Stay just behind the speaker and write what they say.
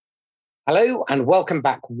Hello and welcome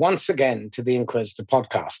back once again to the Inquisitor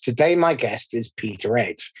podcast. Today, my guest is Peter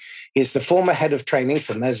Edge. He's the former head of training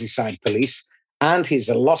for Merseyside Police and he's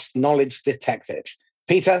a lost knowledge detective.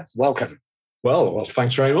 Peter, welcome. Well,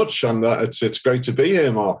 thanks very much. And it's great to be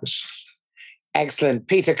here, Marcus. Excellent.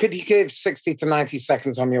 Peter, could you give 60 to 90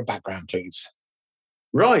 seconds on your background, please?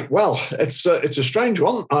 Right. Well, it's a strange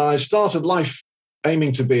one. I started life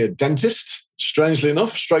aiming to be a dentist, strangely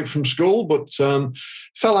enough, straight from school, but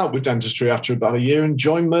fell out with dentistry after about a year and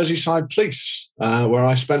joined Merseyside Police, where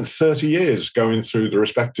I spent 30 years going through the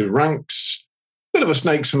respective ranks. Bit of a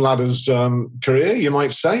snakes and ladders career, you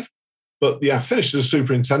might say. But yeah, finished as a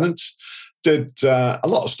superintendent, did a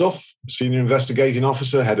lot of stuff, senior investigating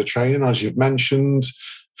officer, head of training, as you've mentioned,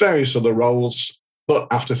 various other roles. But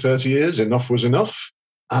after 30 years, enough was enough.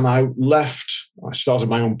 And I left. I started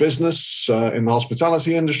my own business in the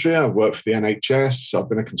hospitality industry. I've worked for the NHS. I've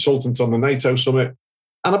been a consultant on the NATO summit.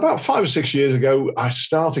 And about 5 or 6 years ago, I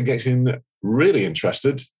started getting really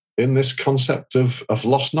interested in this concept of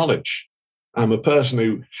lost knowledge. I'm a person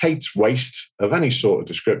who hates waste of any sort of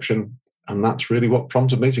description. And that's really what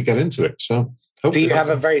prompted me to get into it. So, do you have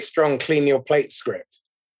a very strong clean your plate script?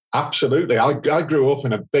 Absolutely. I grew up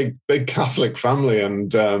in a big Catholic family,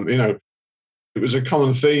 and it was a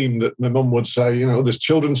common theme that my mum would say, there's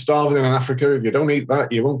children starving in Africa. If you don't eat that,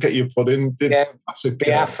 you won't get your pudding. Yeah,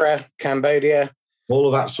 Biafra, Cambodia. All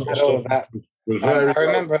of that sort of stuff. That. I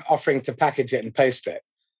remember offering to package it and post it.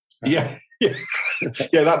 Yeah,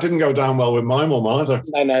 that didn't go down well with my mum either.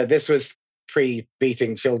 No, this was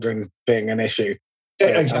pre-beating children being an issue. So,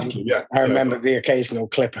 exactly, yeah. I remember the occasional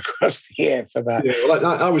clip across the year for that. Yeah, well,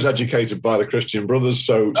 I was educated by the Christian Brothers,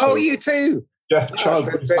 so... Oh, you too? Yeah, child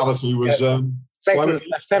brutality was... Second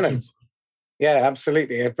lieutenants. Yeah,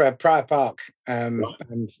 absolutely. Prior Park. And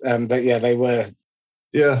they were...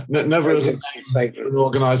 Yeah, never has an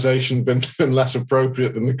organisation been less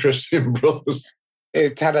appropriate than the Christian Brothers.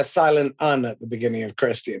 It had a silent "un" at the beginning of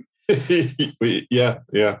Christian. Yeah.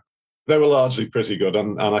 They were largely pretty good,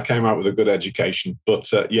 and I came out with a good education. But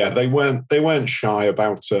they weren't shy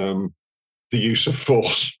about the use of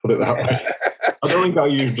force. Put it that way. I don't think I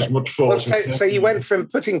used as much force. Well, so you went from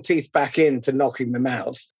putting teeth back in to knocking them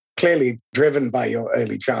out. Clearly driven by your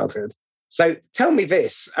early childhood. So tell me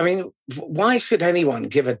this. I mean, why should anyone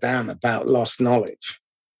give a damn about lost knowledge?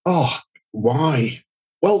 Oh, why?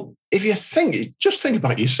 Well, if you just think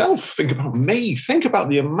about yourself. Think about me. Think about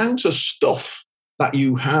the amount of stuff that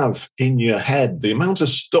you have in your head, the amount of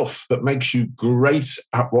stuff that makes you great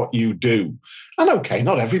at what you do. And okay,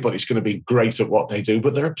 not everybody's going to be great at what they do,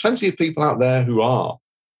 but there are plenty of people out there who are.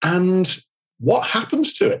 And what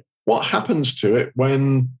happens to it? What happens to it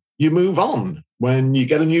when you move on, when you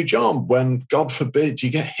get a new job, when, God forbid,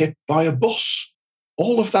 you get hit by a bus?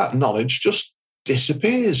 All of that knowledge just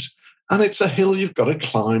disappears. And it's a hill you've got to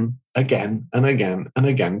climb again and again and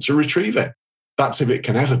again to retrieve it. That's if it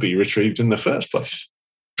can ever be retrieved in the first place.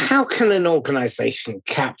 How can an organization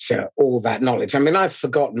capture all that knowledge? I mean, I've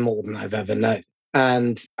forgotten more than I've ever known.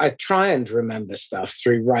 And I try and remember stuff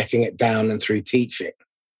through writing it down and through teaching.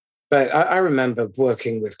 But I remember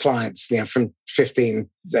working with clients, from 15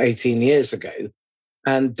 to 18 years ago,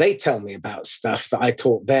 and they tell me about stuff that I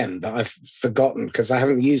taught them that I've forgotten because I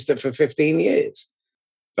haven't used it for 15 years.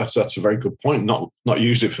 That's a very good point. Not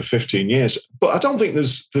used it for 15 years, but I don't think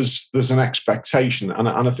there's an expectation,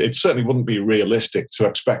 and it certainly wouldn't be realistic to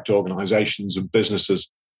expect organisations and businesses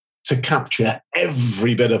to capture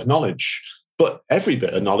every bit of knowledge. But every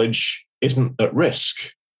bit of knowledge isn't at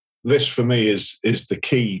risk. This, for me, is the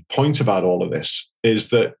key point about all of this: is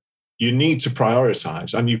that you need to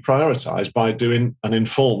prioritise, and you prioritise by doing an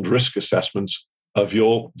informed risk assessment of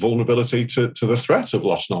your vulnerability to the threat of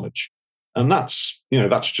lost knowledge. And that's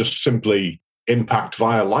just simply impact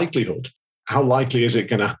via likelihood. How likely is it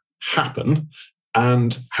going to happen?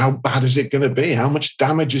 And how bad is it going to be? How much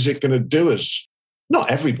damage is it going to do us? Not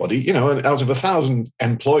everybody, out of 1,000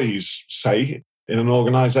 employees, say, in an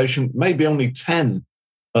organization, maybe only 10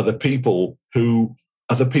 are the people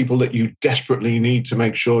that you desperately need to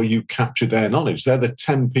make sure you capture their knowledge. They're the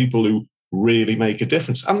 10 people who really make a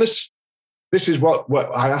difference. And this is what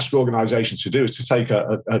I ask organizations to do, is to take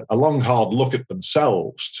a long, hard look at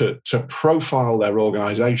themselves, to profile their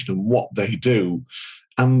organization and what they do,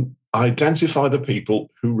 and identify the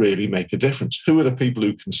people who really make a difference. Who are the people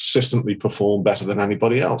who consistently perform better than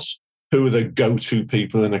anybody else? Who are the go-to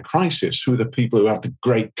people in a crisis? Who are the people who have the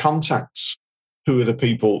great contacts? Who are the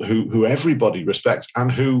people who everybody respects,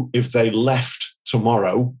 and who, if they left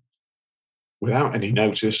tomorrow without any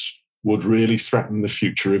notice, would really threaten the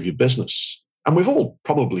future of your business? And we've all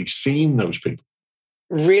probably seen those people.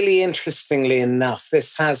 really interestingly enough,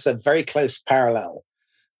 this has a very close parallel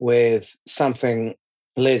with something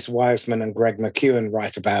Liz Wiseman and Greg McKeown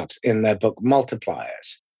write about in their book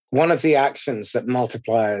Multipliers. One of the actions that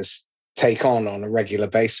multipliers take on a regular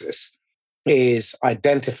basis is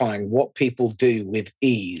identifying what people do with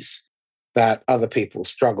ease that other people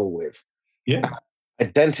struggle with. Yeah.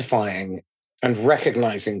 Identifying and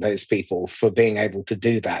recognizing those people for being able to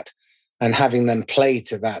do that and having them play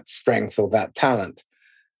to that strength or that talent.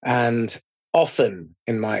 And often,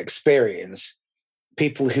 in my experience,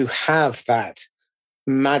 people who have that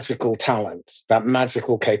magical talent, that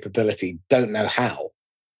magical capability, don't know how.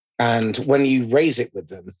 And when you raise it with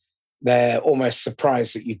them, they're almost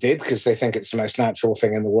surprised that you did because they think it's the most natural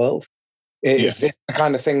thing in the world. Is this the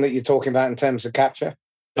kind of thing that you're talking about in terms of capture?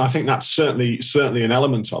 I think that's certainly an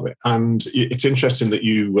element of it, and it's interesting that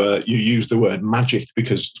you use the word magic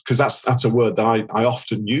because that's a word that I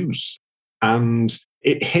often use, and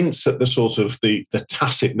it hints at the sort of the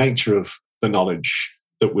tacit nature of the knowledge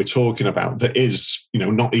that we're talking about. That is,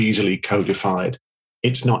 not easily codified.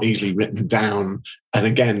 It's not easily written down, and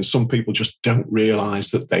again, some people just don't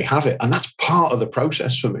realise that they have it, and that's part of the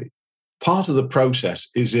process for me. Part of the process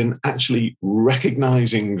is in actually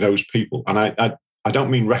recognising those people, and I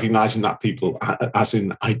don't mean recognizing that people as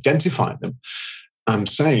in identifying them. I'm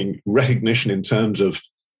saying recognition in terms of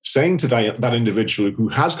saying to that individual who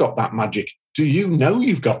has got that magic, do you know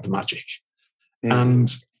you've got the magic?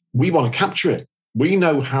 And we want to capture it. We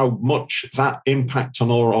know how much that impacts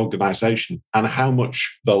on our organization and how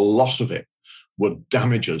much the loss of it would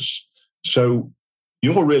damage us. So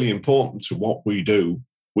you're really important to what we do.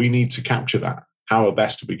 We need to capture that. How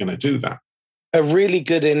best are we going to do that? A really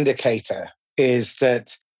good indicator is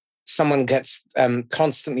that someone gets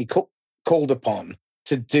constantly called upon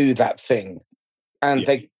to do that thing. And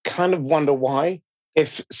they kind of wonder why.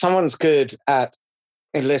 If someone's good at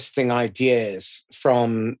enlisting ideas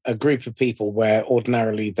from a group of people where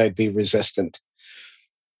ordinarily they'd be resistant,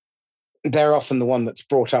 they're often the one that's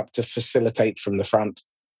brought up to facilitate from the front.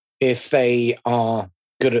 If they are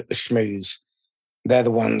good at the schmooze, they're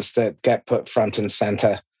the ones that get put front and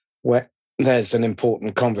center where there's an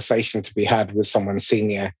important conversation to be had with someone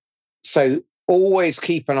senior. So always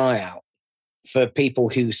keep an eye out for people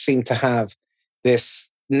who seem to have this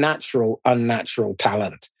natural, unnatural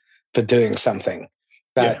talent for doing something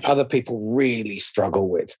that other people really struggle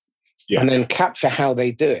with. And then capture how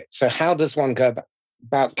they do it. So how does one go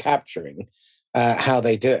about capturing how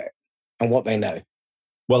they do it and what they know?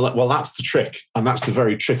 Well, that's the trick. And that's the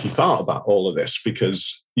very tricky part about all of this,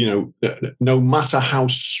 because, no matter how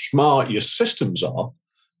smart your systems are,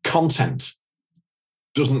 content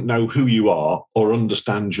doesn't know who you are or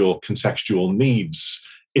understand your contextual needs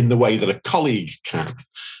in the way that a colleague can.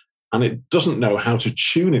 And it doesn't know how to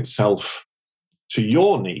tune itself to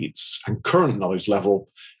your needs and current knowledge level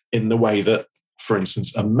in the way that, for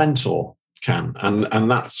instance, a mentor can. And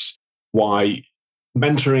that's why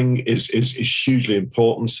mentoring is hugely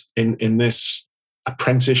important in this.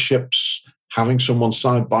 Apprenticeships, having someone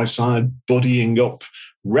side by side, buddying up,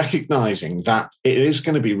 recognizing that it is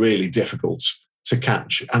going to be really difficult to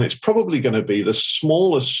catch. And it's probably going to be the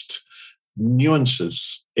smallest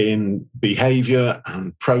nuances in behavior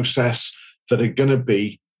and process that are going to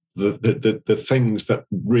be the things that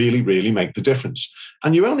really, really make the difference.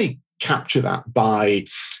 And you only capture that by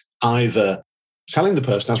either telling the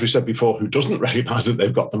person, as we said before, who doesn't recognize that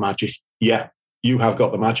they've got the magic, you have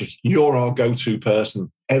got the magic. You're our go-to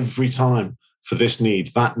person every time for this need,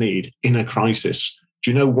 that need in a crisis.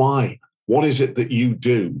 Do you know why? What is it that you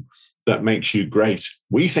do that makes you great?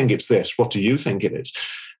 We think it's this. What do you think it is?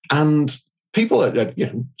 And people are,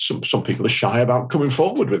 some people are shy about coming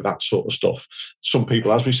forward with that sort of stuff. Some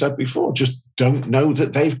people, as we said before, just don't know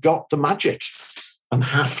that they've got the magic and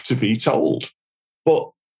have to be told.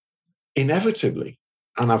 But inevitably,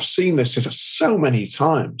 and I've seen this so many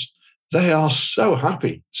times, they are so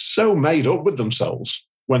happy, so made up with themselves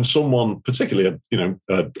when someone, particularly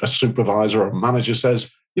a supervisor or a manager,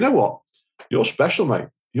 says, "You know what? You're special, mate.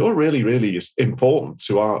 You're really, really important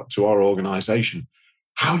to our organization.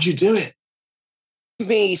 How'd you do it?" Give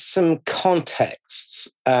me some contexts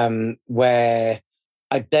where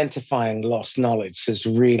identifying lost knowledge has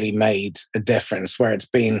really made a difference, where it's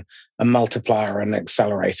been a multiplier and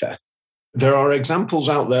accelerator. There are examples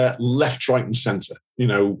out there, left, right, and center.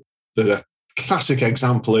 The classic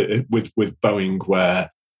example with Boeing, where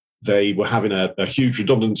they were having a huge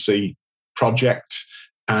redundancy project,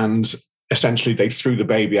 and essentially they threw the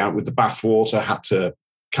baby out with the bathwater, had to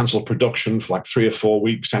cancel production for like 3 or 4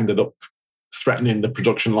 weeks, ended up threatening the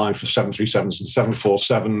production line for 737s and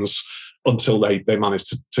 747s, until they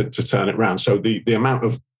managed to turn it around. So the amount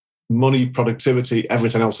of money, productivity,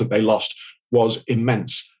 everything else that they lost was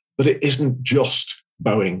immense. But it isn't just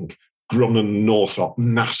Boeing, Grumman, Northrop,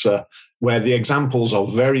 NASA, where the examples are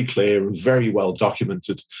very clear and very well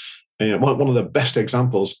documented. And one of the best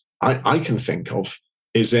examples I can think of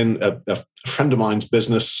is in a friend of mine's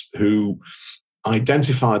business who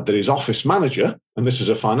identified that his office manager, and this is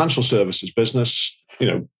a financial services business,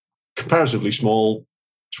 comparatively small,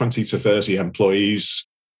 20 to 30 employees,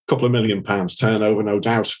 a couple of £1 million turnover, no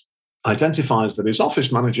doubt, identifies that his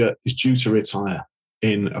office manager is due to retire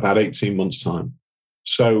in about 18 months' time.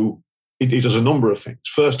 So he does a number of things.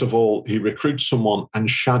 First of all, he recruits someone and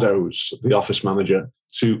shadows the office manager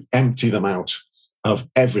to empty them out of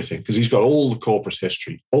everything, because he's got all the corporate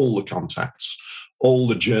history, all the contacts, all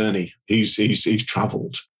the journey he's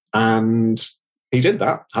traveled. And he did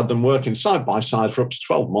that, had them working side by side for up to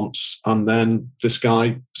 12 months. And then this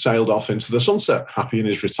guy sailed off into the sunset, happy in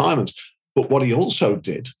his retirement. But what he also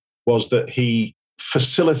did was that he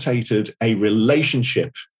facilitated a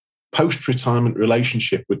relationship, post-retirement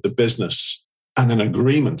relationship with the business, and an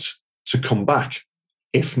agreement to come back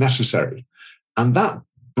if necessary. And that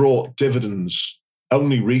brought dividends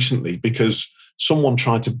only recently because someone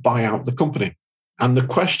tried to buy out the company. And the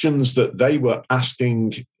questions that they were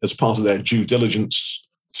asking as part of their due diligence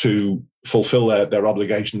to fulfill their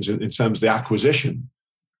obligations in terms of the acquisition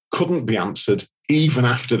couldn't be answered even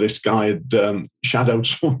after this guy had shadowed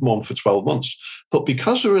someone for 12 months. But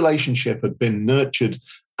because the relationship had been nurtured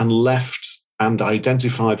and left and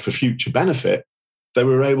identified for future benefit, they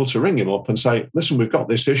were able to ring him up and say, listen, we've got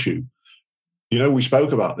this issue. We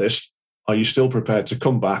spoke about this. Are you still prepared to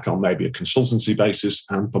come back on maybe a consultancy basis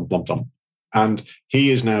and blah, blah, blah. And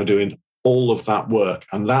he is now doing all of that work,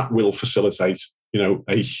 and that will facilitate,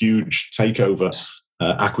 a huge takeover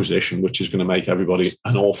acquisition, which is going to make everybody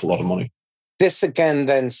an awful lot of money. This again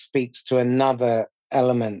then speaks to another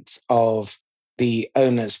element of the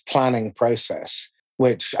owner's planning process,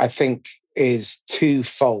 which I think is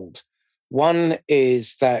twofold. One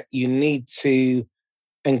is that you need to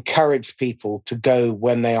encourage people to go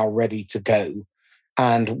when they are ready to go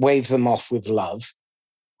and wave them off with love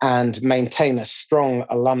and maintain a strong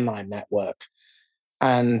alumni network.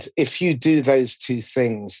 And if you do those two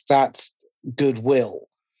things, that goodwill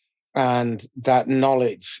and that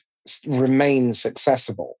knowledge remains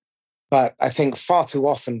accessible. But I think far too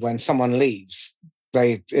often when someone leaves,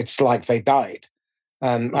 it's like they died.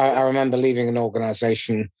 I remember leaving an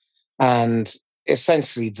organization, and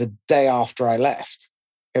essentially the day after I left,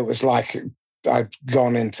 it was like I'd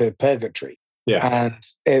gone into purgatory. Yeah. And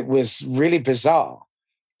it was really bizarre.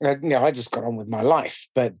 I just got on with my life,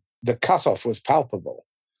 but the cutoff was palpable.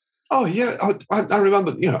 Oh, yeah. I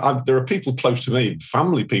remember, there are people close to me,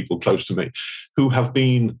 family people close to me, who have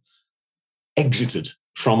been exited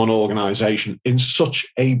from an organization in such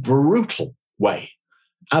a brutal way.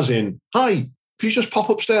 As in, hi, can you just pop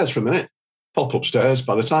upstairs for a minute? Pop upstairs.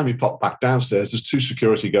 By the time you pop back downstairs, there's 2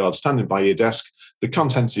 security guards standing by your desk. The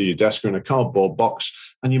contents of your desk are in a cardboard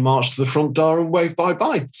box, and you march to the front door and wave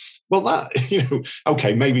bye-bye. Well, that,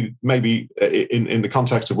 okay, maybe in the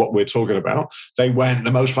context of what we're talking about, they weren't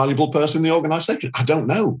the most valuable person in the organization. I don't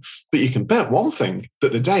know. But you can bet one thing,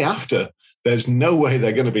 that the day after, there's no way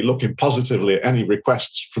they're going to be looking positively at any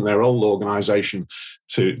requests from their old organization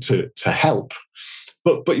to help.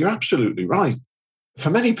 But you're absolutely right. For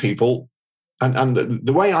many people, and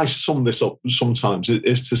the way I sum this up sometimes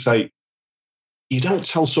is to say, you don't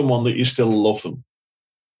tell someone that you still love them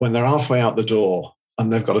when they're halfway out the door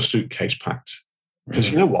and they've got a suitcase packed. Because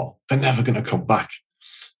you know what? They're never going to come back.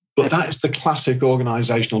 But that is the classic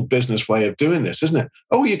organizational business way of doing this, isn't it?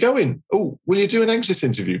 Oh, you're going. Oh, will you do an exit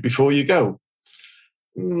interview before you go?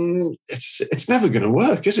 It's never going to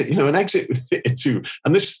work, is it? An exit to,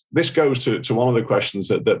 and this goes to one of the questions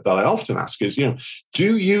that I often ask is,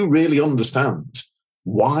 do you really understand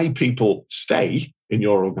why people stay in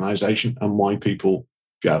your organization and why people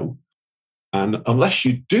go? And unless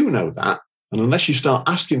you do know that, and unless you start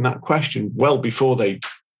asking that question well before they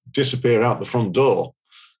disappear out the front door,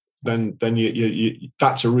 then you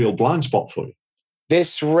that's a real blind spot for you.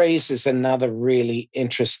 This raises another really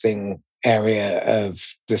interesting area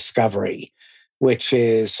of discovery, which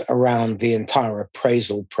is around the entire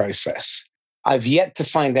appraisal process. I've yet to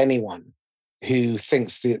find anyone who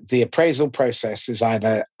thinks the appraisal process is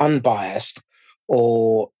either unbiased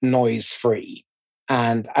or noise-free.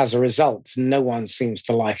 And as a result, no one seems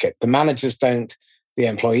to like it. The managers don't, the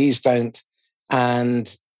employees don't.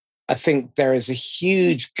 And I think there is a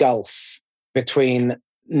huge gulf between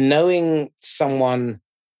knowing someone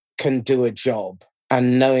can do a job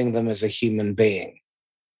and knowing them as a human being.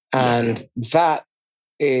 And that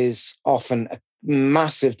is often a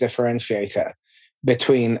massive differentiator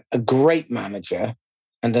between a great manager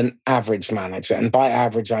and an average manager. And by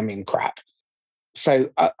average, I mean crap.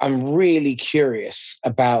 So I'm really curious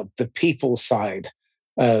about the people side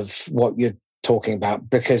of what you're talking about,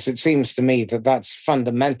 because it seems to me that that's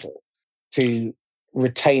fundamental to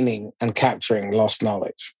retaining and capturing lost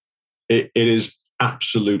knowledge. It is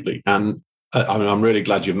absolutely. And I'm really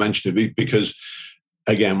glad you mentioned it, because,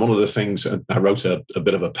 again, one of the things, I wrote a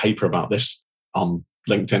bit of a paper about this on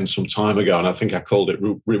LinkedIn some time ago, and I think I called it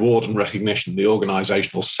Reward and Recognition, the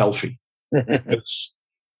organizational selfie. It's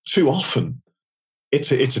too often,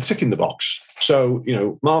 it's a tick in the box. So,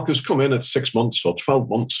 markers come in at 6 months or 12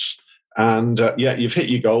 months, and you've hit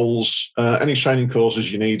your goals. Any training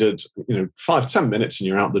courses you needed, 5-10 minutes, and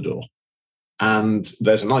you're out the door. And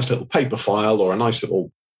there's a nice little paper file or a nice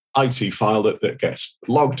little IT file that gets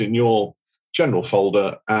logged in your general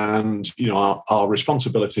folder. And, our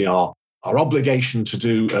responsibility, our obligation to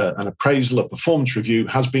do an appraisal, a performance review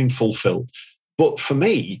has been fulfilled. But for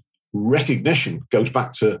me, recognition goes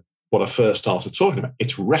back to what I first started talking about.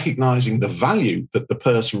 It's recognizing the value that the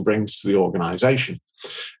person brings to the organization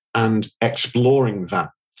and exploring that.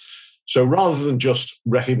 So rather than just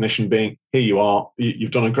recognition being, here you are,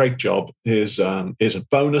 you've done a great job, here's a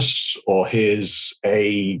bonus, or here's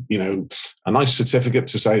a nice certificate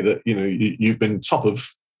to say that you've been top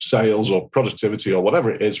of sales or productivity or whatever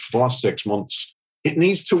it is for the last 6 months, it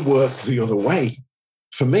needs to work the other way.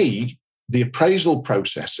 For me, the appraisal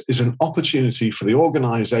process is an opportunity for the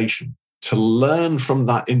organization to learn from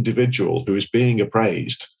that individual who is being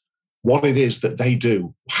appraised what it is that they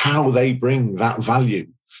do, how they bring that value,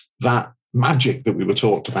 that magic that we were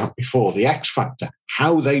talked about before, the X factor,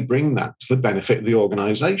 how they bring that to the benefit of the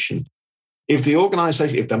organization. If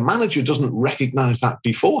the manager doesn't recognize that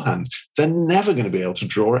beforehand, they're never going to be able to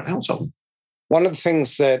draw it out of them. One of the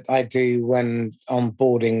things that I do when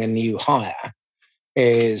onboarding a new hire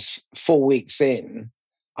is 4 weeks in,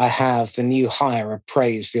 I have the new hire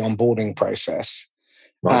appraise the onboarding process,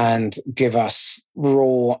 right, and give us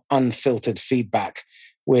raw, unfiltered feedback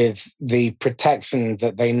with the protection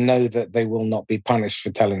that they know that they will not be punished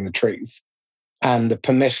for telling the truth, and the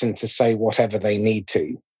permission to say whatever they need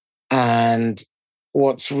to. And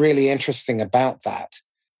what's really interesting about that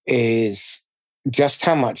is just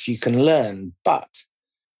how much you can learn. But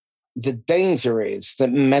the danger is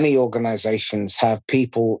that many organizations have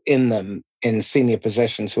people in them in senior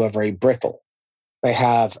positions who are very brittle. They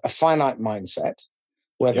have a finite mindset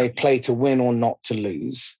where they play to win or not to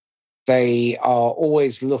lose. They are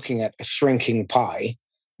always looking at a shrinking pie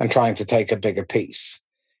and trying to take a bigger piece,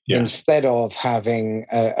 instead of having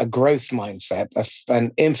a growth mindset,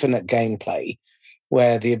 an infinite gameplay,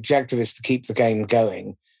 where the objective is to keep the game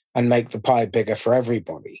going and make the pie bigger for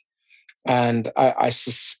everybody. And I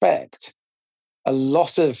suspect a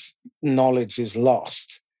lot of knowledge is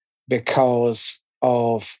lost because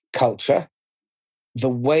of culture, the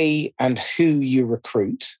way and who you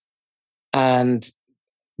recruit, and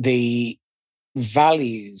the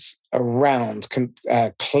values around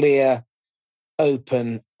clear,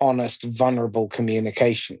 open, honest, vulnerable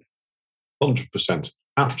communication. 100%.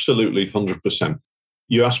 Absolutely 100%.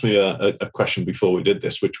 You asked me a question before we did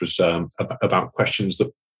this, which was about questions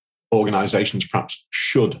that organizations perhaps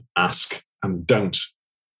should ask and don't.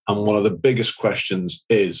 And one of the biggest questions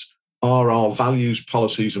is, are our values,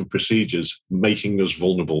 policies, and procedures making us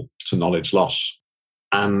vulnerable to knowledge loss?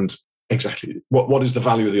 And exactly, what is the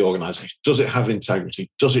value of the organization? Does it have integrity?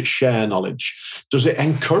 Does it share knowledge? Does it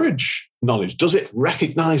encourage knowledge? Does it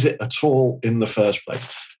recognize it at all in the first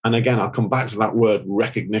place? And again, I'll come back to that word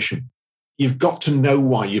recognition. You've got to know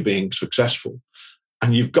why you're being successful.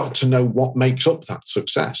 And you've got to know what makes up that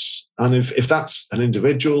success. And if that's an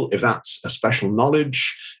individual, if that's a special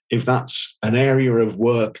knowledge, if that's an area of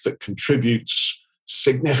work that contributes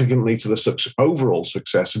significantly to the overall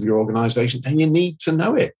success of your organization, then you need to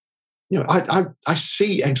know it. I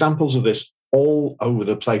see examples of this all over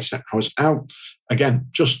the place. I was out, again,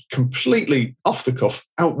 just completely off the cuff,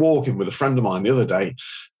 out walking with a friend of mine the other day,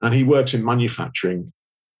 and he works in manufacturing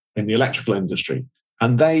in the electrical industry.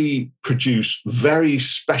 And they produce very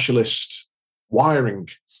specialist wiring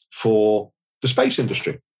for the space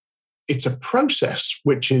industry. It's a process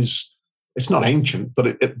which it's not ancient, but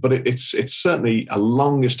it's certainly a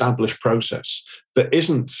long-established process that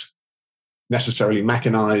isn't necessarily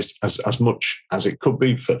mechanized as much as it could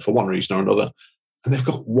be for one reason or another. And they've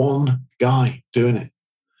got one guy doing it.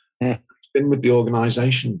 Yeah. He's been with the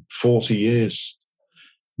organization 40 years.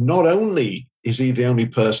 Not only is he the only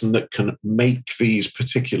person that can make these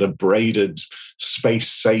particular braided,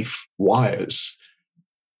 space-safe wires,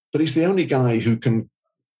 but he's the only guy who can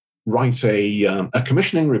write a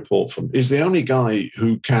commissioning report for them. He's the only guy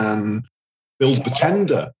who can build the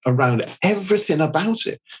tender around everything about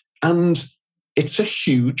it. And it's a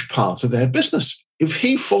huge part of their business. If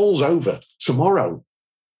he falls over tomorrow,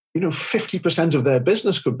 50% of their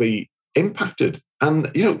business could be impacted.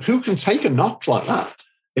 And, who can take a knock like that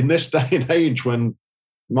in this day and age when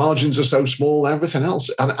margins are so small, everything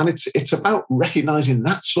else? And it's about recognizing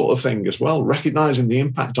that sort of thing as well, recognizing the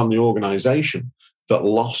impact on the organization that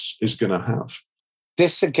loss is going to have.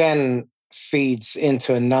 This again feeds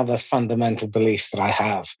into another fundamental belief that I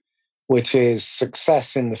have, which is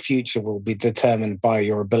success in the future will be determined by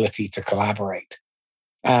your ability to collaborate.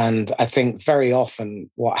 And I think very often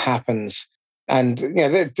what happens, and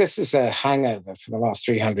this is a hangover for the last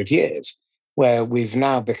 300 years, where we've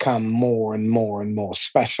now become more and more and more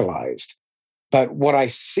specialized. But what I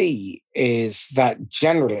see is that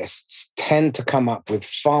generalists tend to come up with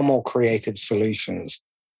far more creative solutions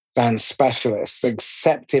than specialists,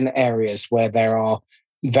 except in areas where there are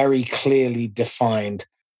very clearly defined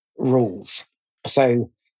rules.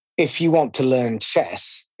 So if you want to learn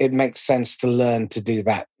chess, it makes sense to learn to do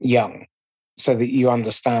that young so that you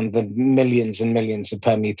understand the millions and millions of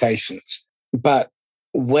permutations. But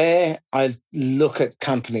where I look at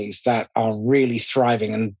companies that are really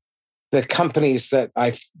thriving, and the companies that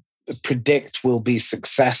I predict will be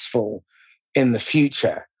successful in the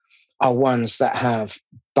future, are ones that have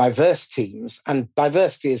diverse teams. And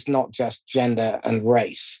diversity is not just gender and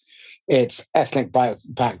race. It's ethnic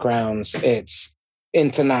backgrounds, it's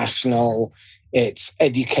international, it's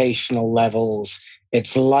educational levels,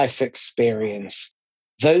 it's life experience.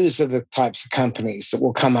 Those are the types of companies that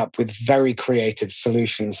will come up with very creative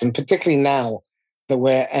solutions. And particularly now that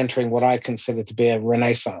we're entering what I consider to be a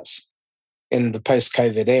renaissance in the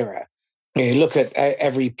post-COVID era. You look at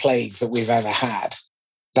every plague that we've ever had,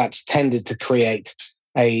 that's tended to create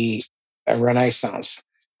a renaissance.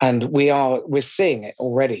 And we're seeing it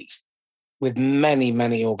already with many,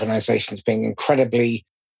 many organizations being incredibly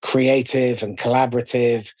creative and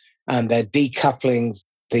collaborative, and they're decoupling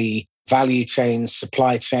the value chains,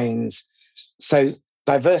 supply chains. So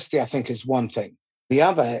diversity, I think, is one thing. The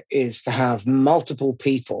other is to have multiple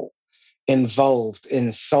people involved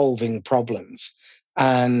in solving problems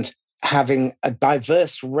and having a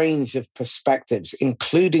diverse range of perspectives,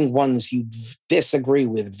 including ones you disagree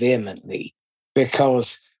with vehemently.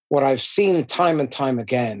 Because what I've seen time and time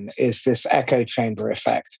again is this echo chamber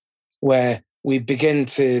effect, where we begin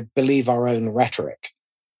to believe our own rhetoric.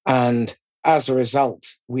 And as a result,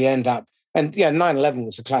 we end up, and 9/11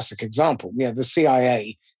 was a classic example. The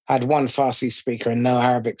CIA had one Farsi speaker and no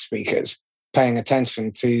Arabic speakers paying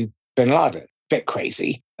attention to bin Laden. Bit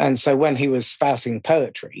crazy. And so when he was spouting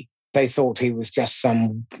poetry, they thought he was just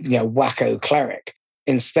some wacko cleric,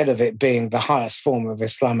 instead of it being the highest form of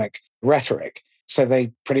Islamic rhetoric. So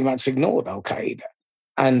they pretty much ignored Al-Qaeda.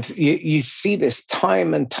 And you see this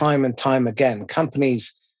time and time and time again,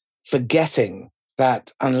 companies forgetting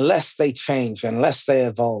that unless they change, unless they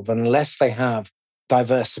evolve, unless they have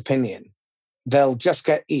diverse opinion, they'll just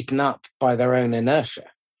get eaten up by their own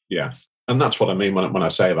inertia. Yeah. And that's what I mean when I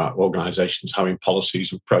say about organizations having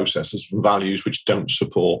policies and processes and values which don't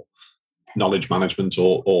support knowledge management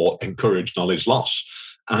or encourage knowledge loss.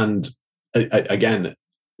 And again,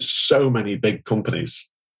 so many big companies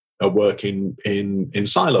are working in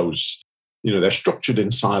silos. They're structured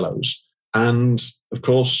in silos. And of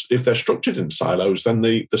course, if they're structured in silos, then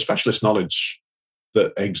the specialist knowledge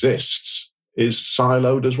that exists is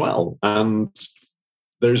siloed as well. And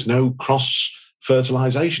there's no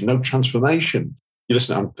cross-fertilization, no transformation. You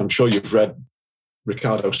listen, I'm sure you've read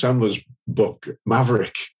Ricardo Semler's book,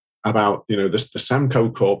 Maverick, about the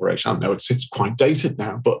Semco Corporation. I know it's quite dated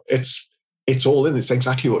now, but it's all in. It's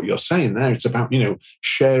exactly what you're saying there. It's about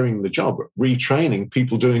sharing the job, retraining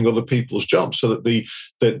people doing other people's jobs, so that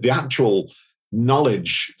the actual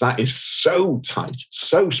knowledge that is so tight,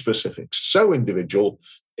 so specific, so individual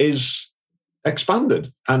is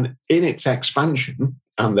expanded. And in its expansion,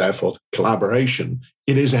 and therefore collaboration,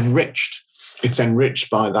 it is enriched. It's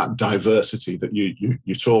enriched by that diversity that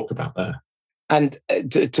you talk about there. And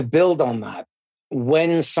to build on that,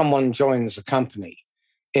 when someone joins a company,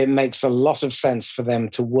 it makes a lot of sense for them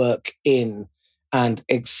to work in and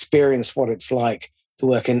experience what it's like to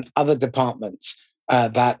work in other departments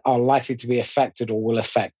that are likely to be affected or will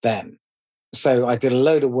affect them. So I did a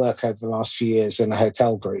load of work over the last few years in a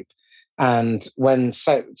hotel group. And when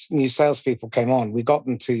new salespeople came on, we got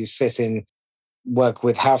them to sit in, work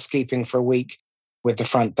with housekeeping for a week, with the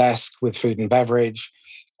front desk, with food and beverage,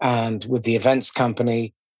 and with the events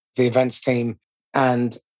company, the events team.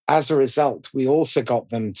 And as a result, we also got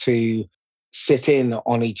them to sit in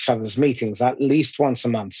on each other's meetings at least once a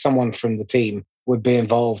month. Someone from the team would be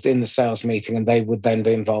involved in the sales meeting, and they would then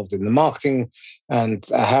be involved in the marketing and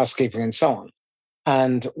housekeeping and so on.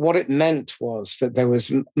 And what it meant was that there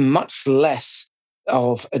was much less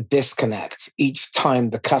of a disconnect each time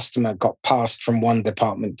the customer got passed from one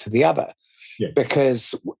department to the other. Yeah.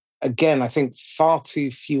 Because, again, I think far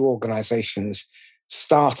too few organizations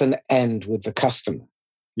start and end with the customer.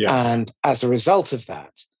 Yeah. And as a result of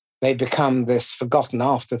that, they become this forgotten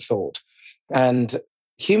afterthought. And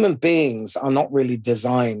human beings are not really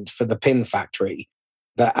designed for the pin factory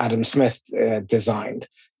that Adam Smith designed.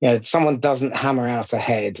 Someone doesn't hammer out a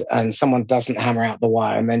head and someone doesn't hammer out the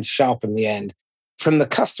wire and then sharpen the end. From the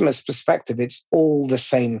customer's perspective, it's all the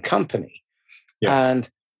same company. Yeah. And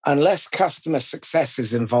unless customer success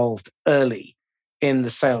is involved early in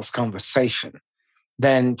the sales conversation,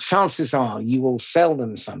 then chances are you will sell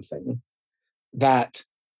them something that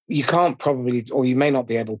you can't probably, or you may not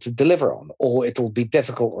be able to deliver on, or it'll be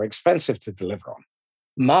difficult or expensive to deliver on.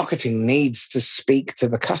 Marketing needs to speak to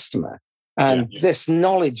the customer, and this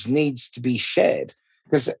knowledge needs to be shared.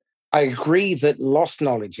 Because I agree that lost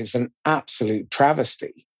knowledge is an absolute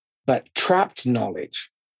travesty, but trapped knowledge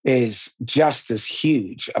is just as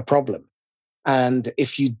huge a problem. And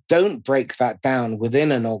if you don't break that down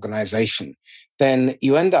within an organization, then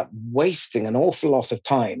you end up wasting an awful lot of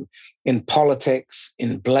time in politics,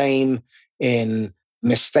 in blame, in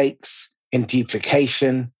mistakes, in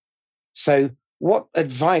duplication. So what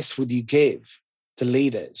advice would you give to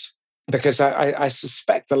leaders? Because I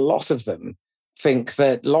suspect a lot of them think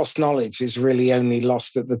that lost knowledge is really only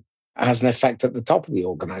lost has an effect at the top of the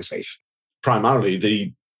organization. Primarily,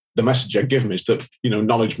 the message I give them is that,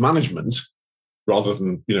 knowledge management, rather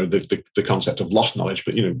than, the concept of lost knowledge,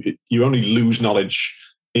 but, you only lose knowledge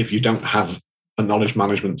if you don't have a knowledge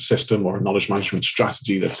management system or a knowledge management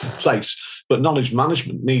strategy that's in place. But knowledge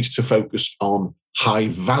management needs to focus on high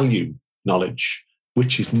value knowledge,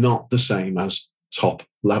 which is not the same as top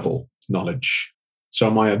level knowledge. So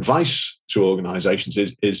my advice to organizations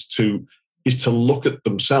is to look at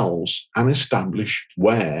themselves and establish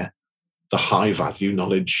where the high value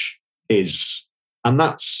knowledge is. And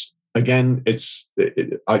that's, again,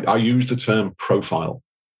 I use the term profile.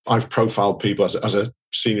 I've profiled people as a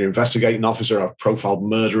senior investigating officer. I've profiled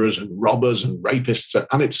murderers and robbers and rapists,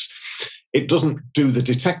 and it doesn't do the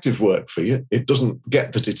detective work for you. It doesn't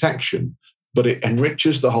get the detection, but it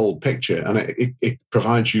enriches the whole picture, and it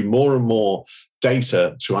provides you more and more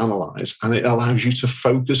data to analyze, and it allows you to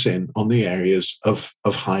focus in on the areas of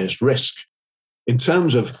highest risk. In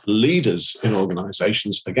terms of leaders in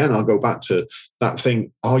organizations, again, I'll go back to that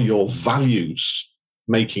thing: are your values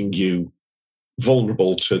making you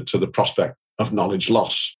vulnerable to the prospect of knowledge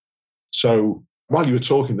loss? So while you were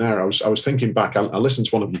talking there, I was thinking back. I listened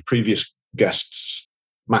to one of your previous guests,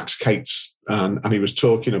 Max Cates, and he was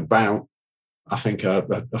talking about, I think, a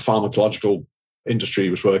pharmacological industry he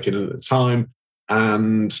was working in at the time,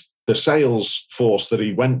 and the sales force that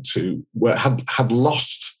he went to had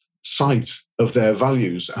lost sight of their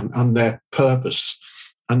values and their purpose.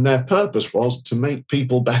 And their purpose was to make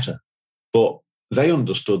people better. But they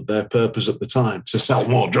understood their purpose at the time, to sell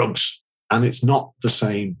more drugs. And it's not the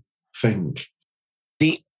same thing.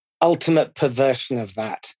 The ultimate perversion of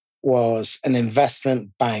that was an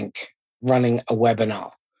investment bank running a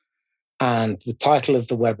webinar. And the title of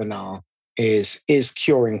the webinar is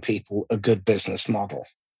Curing People a Good Business Model?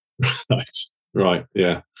 Right,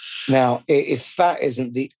 yeah. Now, if that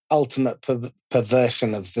isn't the ultimate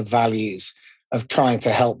perversion of the values of trying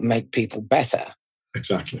to help make people better.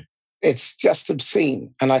 Exactly. It's just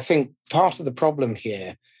obscene. And I think part of the problem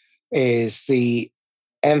here is the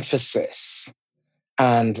emphasis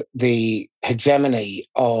and the hegemony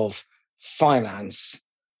of finance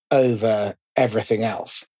over everything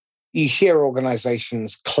else. You hear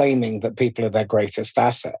organizations claiming that people are their greatest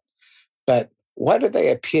asset, but where do they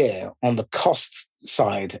appear on the cost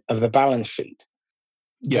side of the balance sheet?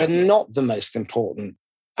 Yeah. They're not the most important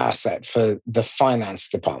asset for the finance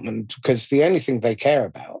department, because the only thing they care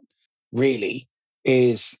about really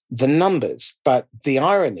is the numbers. But the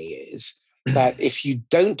irony is that if you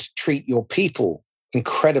don't treat your people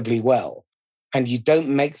incredibly well, and you don't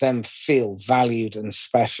make them feel valued and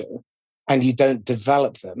special, and you don't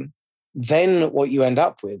develop them, then what you end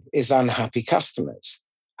up with is unhappy customers.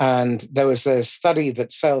 And there was a study that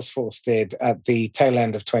Salesforce did at the tail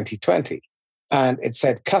end of 2020, and it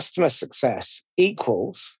said customer success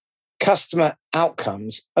equals customer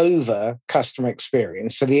outcomes over customer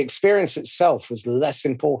experience. So the experience itself was less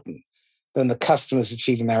important than the customers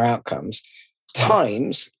achieving their outcomes,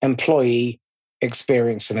 times employee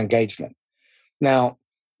experience and engagement. Now,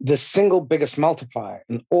 the single biggest multiplier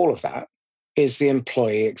in all of that is the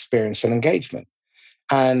employee experience and engagement.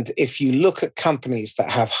 And if you look at companies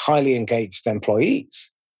that have highly engaged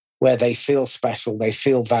employees, where they feel special, they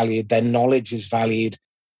feel valued, their knowledge is valued,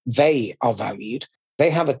 they are valued, they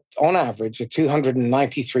have, on average, a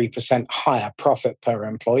 293% higher profit per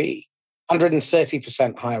employee,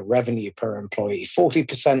 130% higher revenue per employee,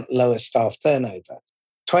 40% lower staff turnover,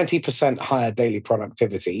 20% higher daily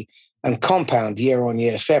productivity, and compound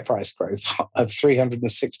year-on-year share price growth of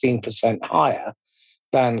 316% higher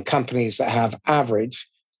than companies that have average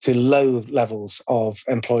to low levels of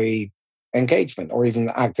employee engagement or even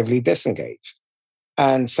actively disengaged.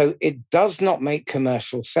 And so it does not make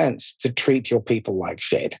commercial sense to treat your people like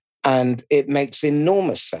shit. And it makes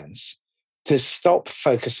enormous sense to stop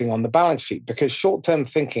focusing on the balance sheet, because short-term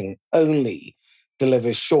thinking only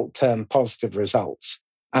delivers short-term positive results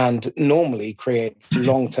and normally creates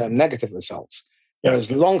long-term negative results.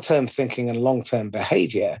 Whereas long-term thinking and long-term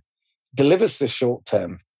behavior delivers the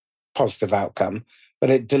short-term positive outcome, but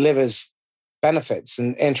it delivers benefits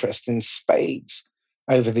and interest in spades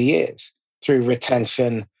over the years through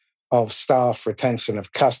retention of staff, retention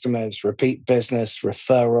of customers, repeat business,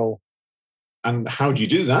 referral. And how do you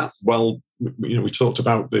do that? Well, we talked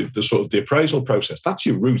about the sort of the appraisal process. That's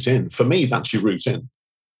your route in. For me, that's your route in.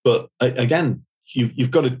 But again,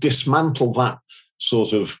 you've got to dismantle that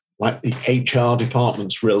sort of like the HR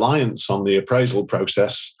department's reliance on the appraisal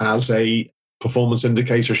process as a performance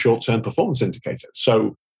indicator, short-term performance indicator.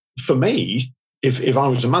 So for me, if I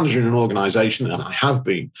was a manager in an organization, and I have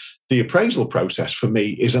been, the appraisal process for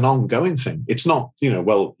me is an ongoing thing. It's not,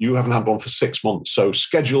 well, you haven't had one for 6 months, so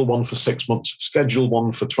schedule one for 6 months, schedule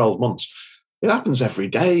one for 12 months. It happens every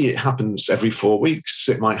day. It happens every 4 weeks.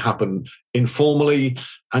 It might happen informally.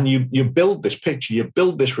 And you build this picture, you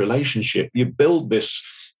build this relationship, you build this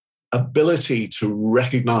ability to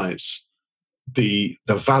recognize the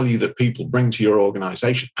value that people bring to your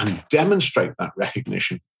organization and demonstrate that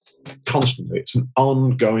recognition constantly. It's an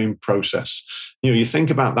ongoing process. You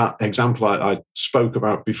think about that example I spoke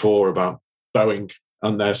about before about Boeing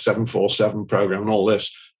and their 747 program and all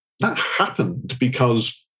this. That happened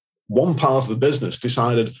because one part of the business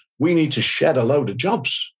decided we need to shed a load of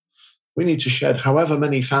jobs. We need to shed however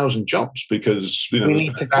many thousand jobs because we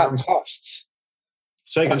need to cut costs.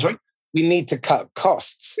 Say again, sorry? We need to cut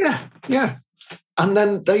costs. Yeah. And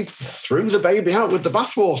then they threw the baby out with the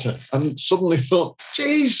bathwater and suddenly thought,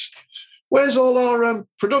 geez, where's all our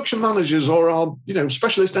production managers or our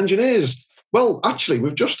specialist engineers? Well, actually,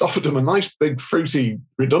 we've just offered them a nice big fruity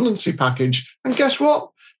redundancy package. And guess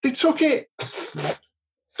what? They took it.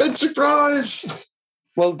 Big surprise.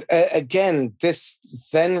 Well, again, this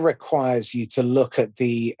then requires you to look at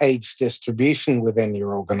the age distribution within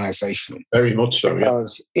your organization. Very much so,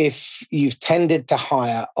 because if you've tended to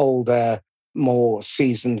hire older, more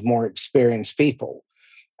seasoned, more experienced people,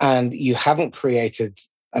 and you haven't created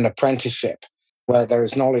an apprenticeship where there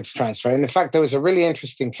is knowledge transfer. And in fact, there was a really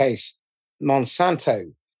interesting case.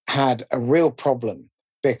 Monsanto had a real problem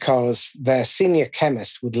because their senior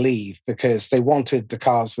chemists would leave because they wanted the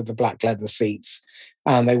cars with the black leather seats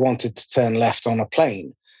and they wanted to turn left on a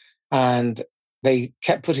plane. And they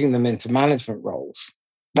kept putting them into management roles,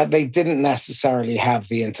 but they didn't necessarily have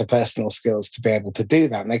the interpersonal skills to be able to do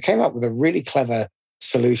that. And they came up with a really clever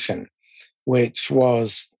solution, which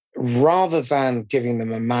was rather than giving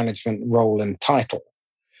them a management role and title,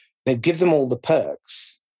 they'd give them all the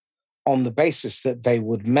perks on the basis that they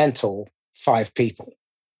would mentor 5 people.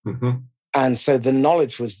 Mm-hmm. And so the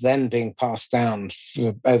knowledge was then being passed down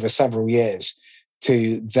over several years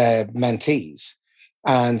to their mentees.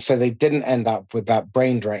 And so they didn't end up with that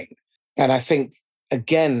brain drain. And I think,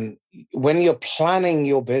 again, when you're planning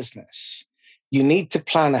your business, you need to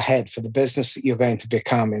plan ahead for the business that you're going to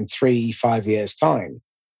become in 3-5 years' time.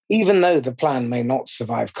 Even though the plan may not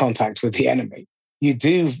survive contact with the enemy, you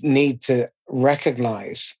do need to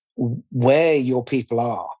recognize where your people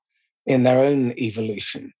are in their own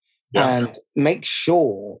evolution and make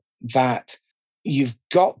sure that you've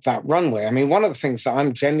got that runway. I mean, one of the things that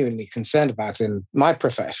I'm genuinely concerned about in my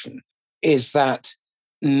profession is that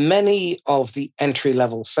many of the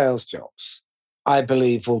entry-level sales jobs, I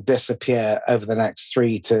believe, will disappear over the next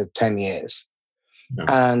 3 to 10 years. Yeah.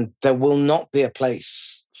 And there will not be a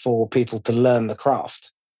place for people to learn the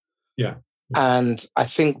craft. Yeah. And I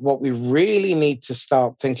think what we really need to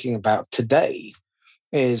start thinking about today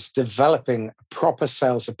is developing a proper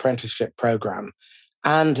sales apprenticeship program,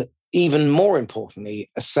 and even more importantly,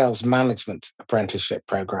 a sales management apprenticeship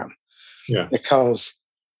program. Yeah. Because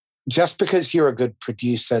just because you're a good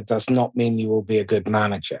producer does not mean you will be a good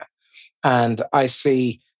manager. And I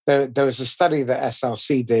see there was a study that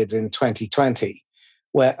SLC did in 2020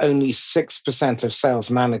 where only 6% of sales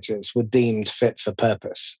managers were deemed fit for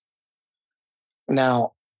purpose.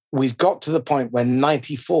 Now, we've got to the point where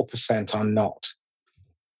 94% are not.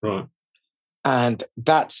 Right. And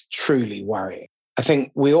that's truly worrying. I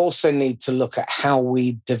think we also need to look at how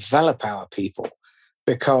we develop our people,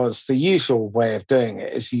 because the usual way of doing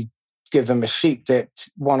it is you give them a sheep dipped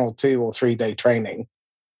 1 or 2 or 3 day training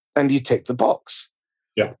and you tick the box.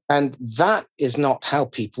 Yeah. And that is not how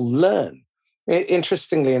people learn.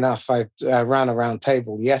 Interestingly enough, I ran a round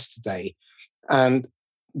table yesterday, and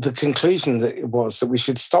the conclusion that it was that we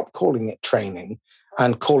should stop calling it training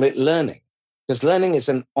and call it learning, because learning is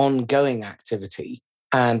an ongoing activity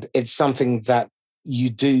and it's something that you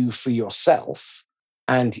do for yourself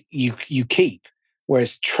and you keep,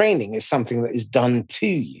 whereas training is something that is done to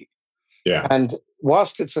you. Yeah. And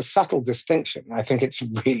whilst it's a subtle distinction, I think it's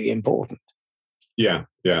really important. Yeah.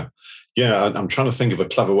 I'm trying to think of a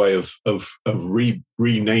clever way of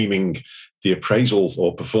renaming the appraisal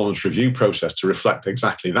or performance review process to reflect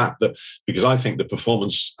exactly that. Because I think the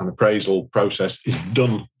performance and appraisal process is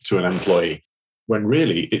done to an employee when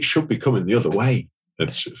really it should be coming the other way.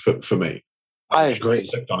 For me, I agree.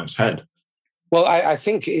 Flipped on its head. Well, I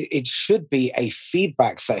think it should be a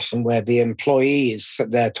feedback session where the employee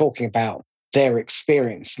they're talking about their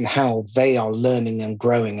experience and how they are learning and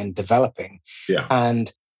growing and developing,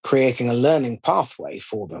 and creating a learning pathway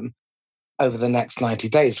for them over the next 90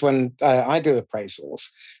 days. When I do appraisals,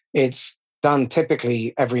 it's done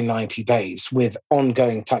typically every 90 days with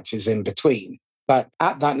ongoing touches in between. But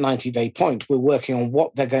at that 90-day point, we're working on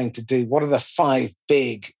what they're going to do. What are the 5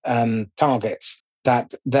 big targets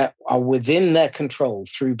that are within their control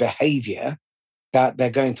through behavior that they're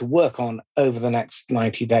going to work on over the next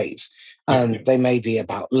 90 days. And they may be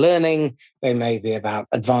about learning. They may be about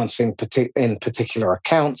advancing in particular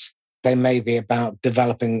accounts. They may be about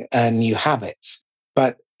developing new habits.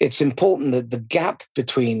 But it's important that the gap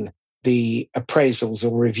between the appraisals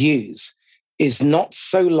or reviews is not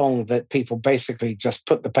so long that people basically just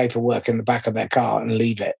put the paperwork in the back of their car and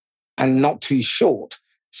leave it, and not too short,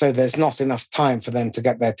 so there's not enough time for them to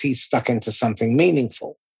get their teeth stuck into something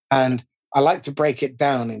meaningful. And I like to break it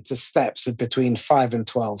down into steps of between 5 and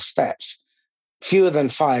 12 steps. Fewer than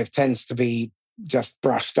 5 tends to be just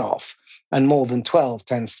brushed off, and more than 12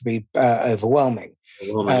 tends to be overwhelming.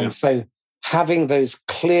 So having those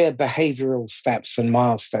clear behavioral steps and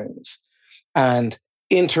milestones and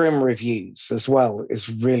interim reviews as well is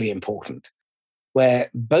really important, where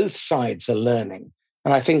both sides are learning.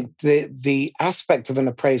 And I think the aspect of an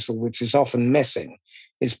appraisal which is often missing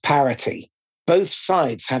is parity. Both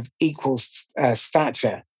sides have equal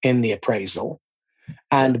stature in the appraisal,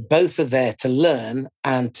 and both are there to learn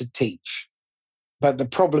and to teach. But the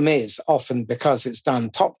problem is often, because it's done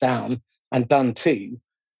top down and done to,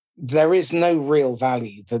 there is no real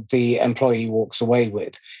value that the employee walks away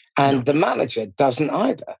with. And the manager doesn't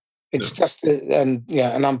either. It's just an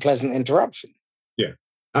unpleasant interruption. Yeah.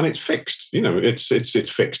 And it's fixed.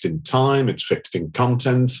 It's fixed in time, it's fixed in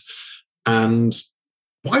content. And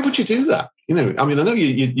why would you do that? I know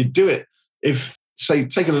you do it if, say,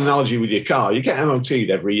 take an analogy with your car. You get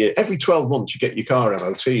MOT'd every year. Every 12 months, you get your car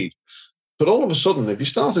MOT'd. But all of a sudden, if you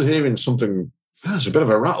started hearing something, there's a bit of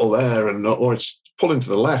a rattle there, or it's pulling to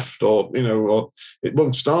the left, or it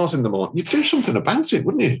won't start in the morning, you'd do something about it,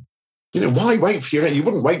 wouldn't you? Why wait you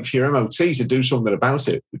wouldn't wait for your MOT to do something about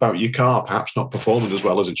it, about your car perhaps not performing as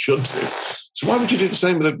well as it should do. So why would you do the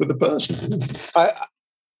same with the person?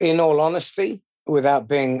 In all honesty, without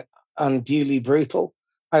being unduly brutal,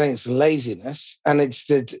 I think it's laziness, and it's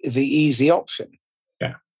the easy option.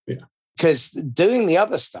 Yeah. Because doing the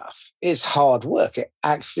other stuff is hard work. It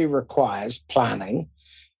actually requires planning.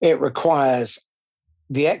 It requires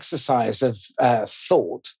the exercise of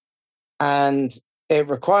thought, and it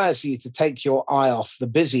requires you to take your eye off the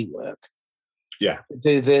busy work. Yeah.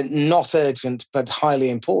 Do the not urgent but highly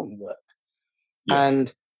important work. Yeah.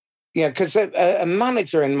 And because a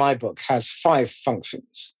manager in my book has 5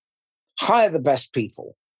 functions. Hire the best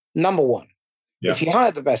people. Number 1. Yeah. If you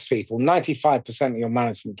hire the best people, 95% of your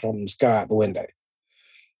management problems go out the window.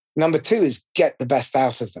 Number 2 is get the best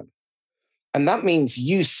out of them. And that means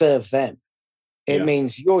you serve them. It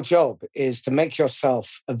means your job is to make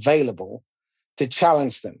yourself available to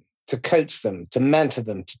challenge them, to coach them, to mentor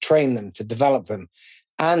them, to train them, to develop them,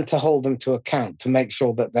 and to hold them to account, to make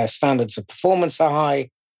sure that their standards of performance are high,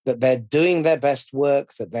 that they're doing their best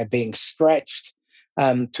work, that they're being stretched,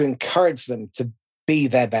 to encourage them to be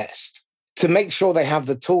their best, to make sure they have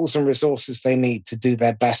the tools and resources they need to do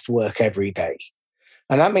their best work every day.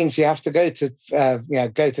 And that means you have to go to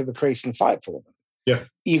the crease and fight for them. Yeah.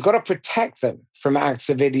 You've got to protect them from acts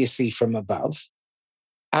of idiocy from above.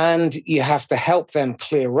 And you have to help them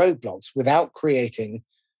clear roadblocks without creating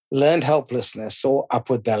learned helplessness or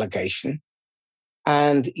upward delegation.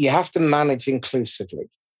 And you have to manage inclusively.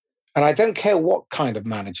 And I don't care what kind of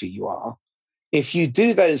manager you are. If you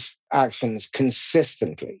do those actions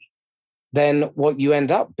consistently, then what you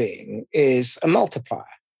end up being is a multiplier.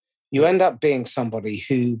 You end up being somebody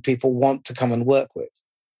who people want to come and work with.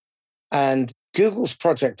 And Google's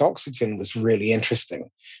Project Oxygen was really interesting.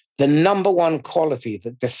 The number one quality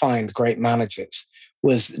that defined great managers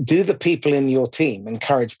was, do the people in your team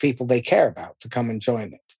encourage people they care about to come and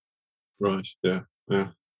join it? Right. Yeah.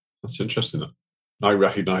 That's interesting. I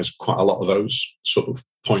recognize quite a lot of those sort of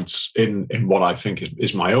points in what I think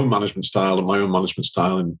is my own management style and my own management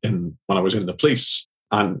style in when I was in the police.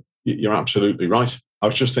 And you're absolutely right. I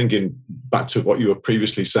was just thinking back to what you were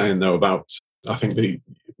previously saying, though, about, I think, the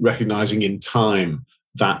recognizing in time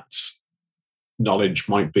that knowledge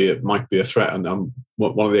might be a threat. And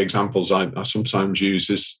one of the examples I sometimes use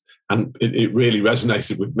is, and it really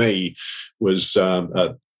resonated with me, was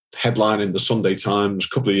a headline in the Sunday Times a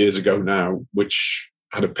couple of years ago now, which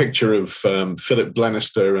had a picture of Philip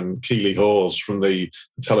Glenister and Keeley Hawes from the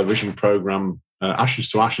television program Ashes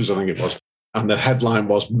to Ashes, I think it was. And the headline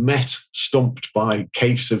was, "Met stumped by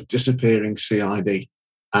case of disappearing CID."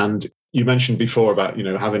 And you mentioned before about,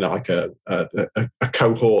 having like a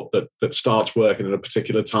cohort that starts working at a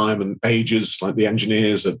particular time and ages, like the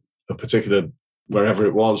engineers at a particular wherever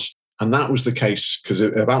it was. And that was the case because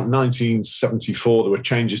about 1974, there were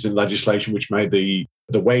changes in legislation which made the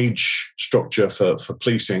wage structure for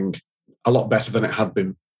policing a lot better than it had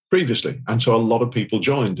been previously. And so a lot of people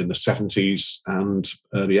joined in the 70s and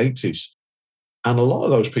early 80s. And a lot of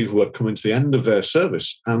those people were coming to the end of their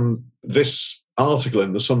service. And this article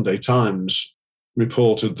in the Sunday Times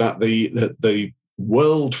reported that the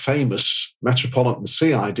world-famous Metropolitan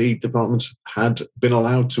CID department had been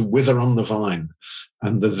allowed to wither on the vine.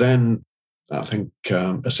 And the then, I think,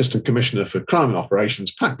 Assistant Commissioner for Crime and Operations,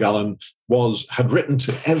 Pat Gallen, had written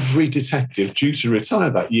to every detective due to retire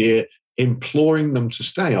that year, imploring them to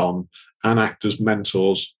stay on and act as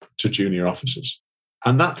mentors to junior officers.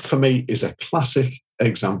 And that, for me, is a classic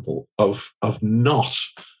example of not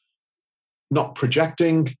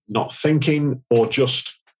projecting, not thinking, or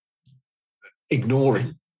just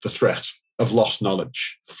ignoring the threat of lost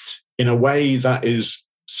knowledge in a way that is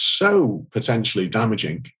so potentially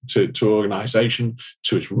damaging to organization,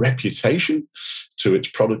 to its reputation, to its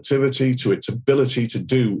productivity, to its ability to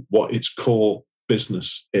do what its core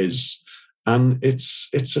business is. And it's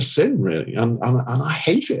a sin, really. And I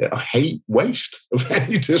hate it. I hate waste of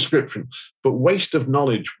any description. But waste of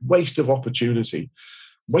knowledge, waste of opportunity,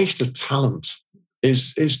 waste of talent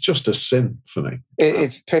is just a sin for me.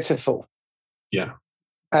 It's pitiful. Yeah.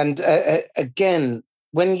 And again,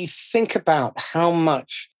 when you think about how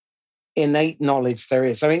much innate knowledge there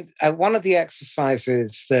is, I mean, one of the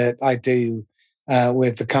exercises that I do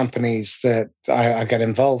with the companies that I get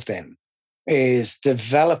involved in is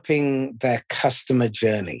developing their customer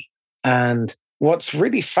journey. And what's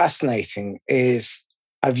really fascinating is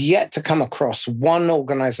I've yet to come across one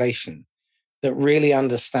organization that really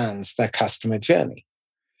understands their customer journey.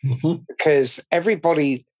 Mm-hmm. Because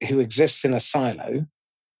everybody who exists in a silo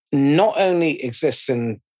not only exists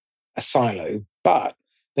in a silo, but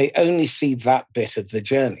they only see that bit of the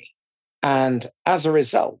journey. And as a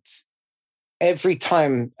result, every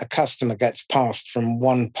time a customer gets passed from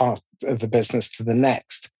one part of the business to the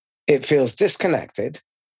next, it feels disconnected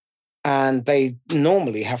and they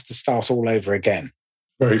normally have to start all over again.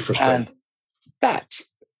 Very frustrating. And that's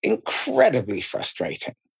incredibly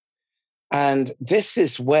frustrating. And this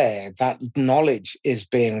is where that knowledge is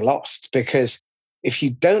being lost, because if you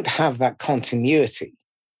don't have that continuity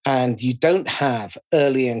and you don't have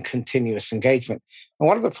early and continuous engagement, and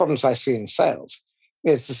one of the problems I see in sales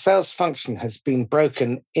is the sales function has been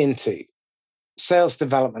broken into sales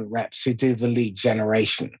development reps who do the lead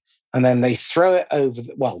generation, and then they throw it over,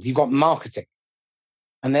 you've got marketing,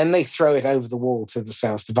 and then they throw it over the wall to the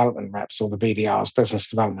sales development reps or the BDRs, business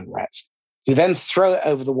development reps, who then throw it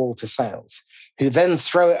over the wall to sales, who then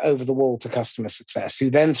throw it over the wall to customer success, who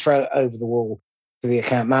then throw it over the wall to the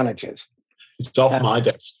account managers. It's off my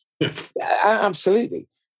desk. Absolutely.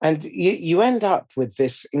 And you end up with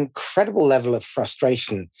this incredible level of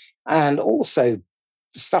frustration, and also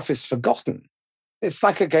stuff is forgotten. It's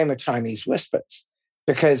like a game of Chinese whispers,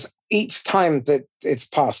 because each time that it's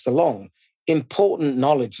passed along, important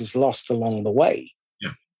knowledge is lost along the way.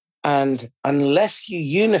 Yeah. And unless you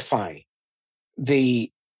unify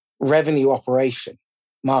the revenue operation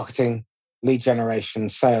marketing, lead generation,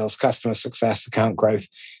 sales, customer success, account growth,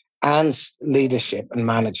 and leadership and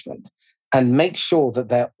management, and make sure that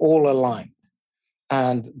they're all aligned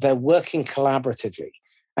and they're working collaboratively.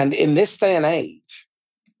 And in this day and age,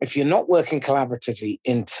 if you're not working collaboratively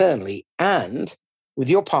internally and with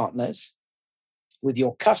your partners, with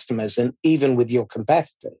your customers, and even with your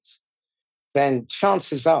competitors, then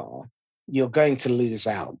chances are you're going to lose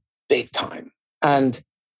out big time. And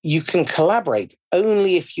you can collaborate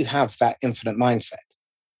only if you have that infinite mindset.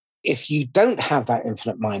 If you don't have that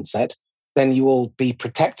infinite mindset, then you will be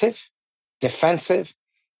protective, defensive.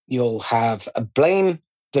 You'll have a blame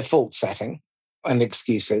default setting and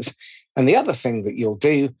excuses. And the other thing that you'll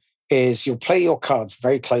do is you'll play your cards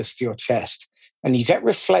very close to your chest and you get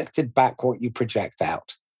reflected back what you project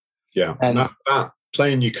out. Yeah. And that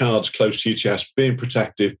playing your cards close to your chest, being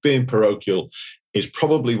protective, being parochial is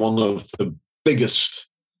probably one of the biggest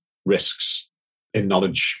risks in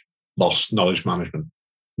knowledge loss, knowledge management.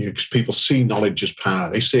 Because people see knowledge as power.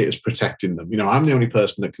 They see it as protecting them. I'm the only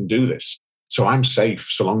person that can do this. So I'm safe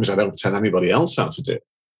so long as I don't tell anybody else how to do it.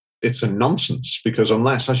 It's a nonsense because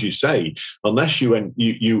unless, as you say, unless you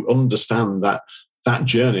understand that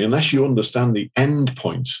journey, unless you understand the end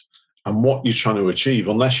point and what you're trying to achieve,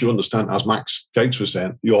 unless you understand, as Max Gates was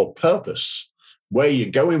saying, your purpose, where you're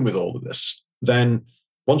going with all of this, then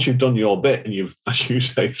once you've done your bit and you've, as you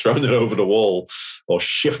say, thrown it over the wall or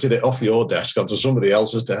shifted it off your desk onto somebody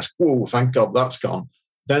else's desk, whoa, thank God that's gone,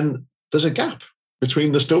 then there's a gap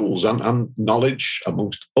between the stools and knowledge,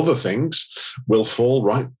 amongst other things, will fall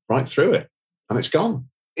right through it and it's gone.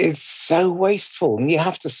 It's so wasteful and you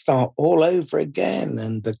have to start all over again.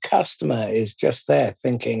 And the customer is just there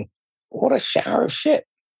thinking, what a shower of shit.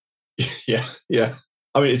 Yeah.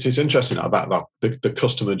 I mean, it's interesting about the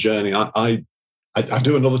customer journey. I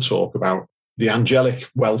do another talk about the angelic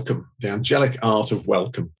welcome, the angelic art of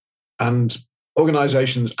welcome. And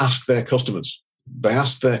organizations ask their customers,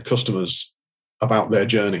 about their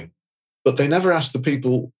journey, but they never ask the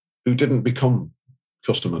people who didn't become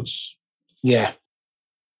customers. Yeah.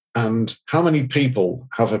 And how many people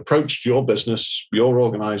have approached your business, your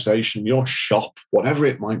organization, your shop, whatever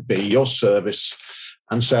it might be, your service,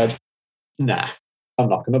 and said, nah, I'm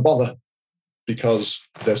not going to bother. Because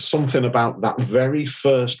there's something about that very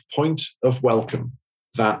first point of welcome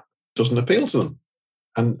that doesn't appeal to them.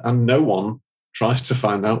 And no one tries to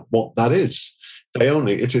find out what that is. They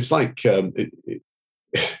only, it's like, it's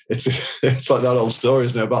like that old story,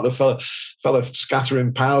 isn't it, about the fella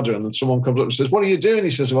scattering powder and then someone comes up and says, what are you doing? He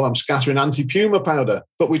says, well, I'm scattering anti-puma powder,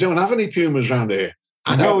 but we don't have any pumas around here.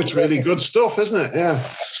 I know, it's really good stuff, isn't it? Yeah.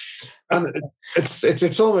 And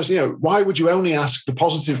it's almost, why would you only ask the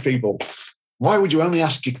positive people? Why would you only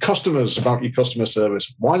ask your customers about your customer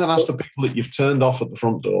service? Why not ask the people that you've turned off at the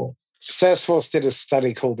front door? Salesforce did a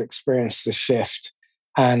study called Experience the Shift.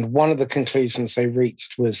 And one of the conclusions they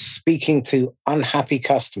reached was speaking to unhappy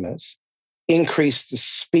customers increased the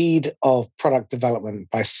speed of product development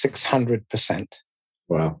by 600%.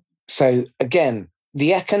 Wow. So again,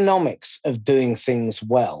 the economics of doing things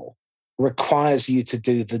well requires you to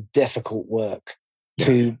do the difficult work.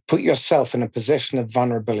 To put yourself in a position of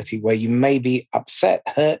vulnerability where you may be upset,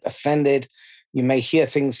 hurt, offended. You may hear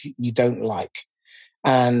things you don't like.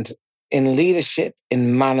 And in leadership,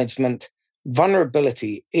 in management,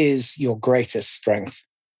 vulnerability is your greatest strength.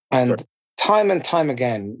 And time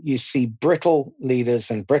again, you see brittle leaders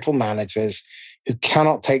and brittle managers who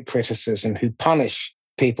cannot take criticism, who punish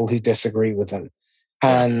people who disagree with them.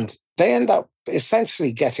 And they end up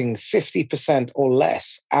essentially getting 50% or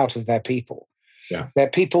less out of their people. Yeah. Their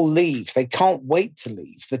people leave. They can't wait to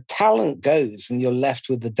leave. The talent goes and you're left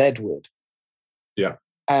with the deadwood. Yeah.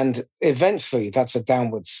 And eventually that's a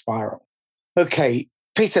downward spiral. Okay,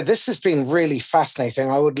 Peter, this has been really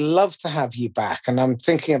fascinating. I would love to have you back. And I'm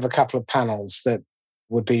thinking of a couple of panels that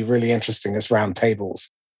would be really interesting as round tables.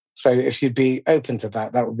 So if you'd be open to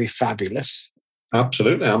that, that would be fabulous.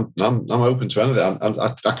 Absolutely. I'm open to anything.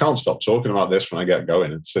 I can't stop talking about this when I get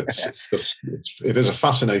going. It is a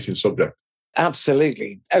fascinating subject.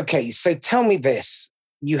 Absolutely. Okay, so tell me this.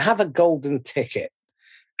 You have a golden ticket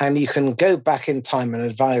and you can go back in time and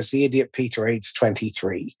advise the idiot Peter, age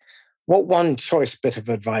 23. What one choice bit of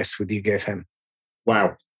advice would you give him?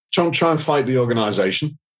 Wow. Try and fight the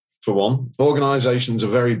organization, for one. Organizations are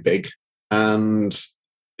very big. And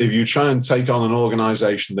if you try and take on an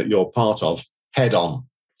organization that you're part of head on,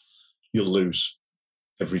 you'll lose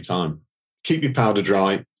every time. Keep your powder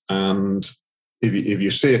dry. And if you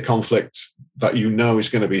see a conflict that you know is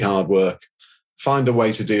going to be hard work, find a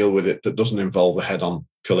way to deal with it that doesn't involve a head-on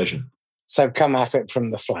collision. So come at it from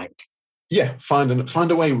the flank. Yeah, find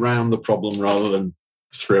a way around the problem rather than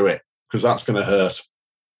through it, because that's going to hurt.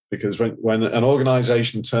 Because when an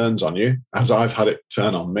organization turns on you, as I've had it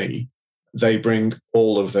turn on me, they bring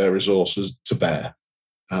all of their resources to bear.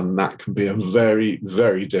 And that can be a very,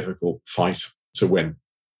 very difficult fight to win.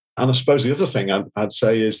 And I suppose the other thing I'd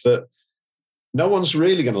say is that no one's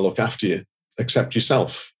really going to look after you except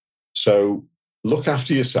yourself. So look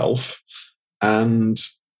after yourself and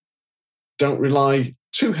don't rely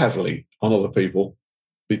too heavily on other people,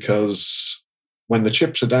 because when the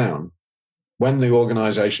chips are down, when the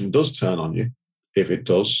organization does turn on you, if it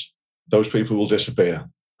does, those people will disappear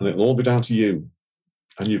and it'll all be down to you.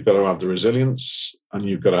 And you've got to have the resilience, and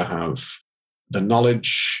you've got to have the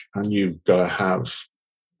knowledge, and you've got to have,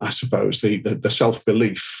 I suppose, the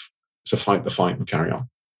self-belief to fight the fight and carry on.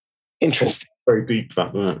 Interesting. Very deep,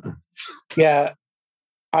 that. Yeah.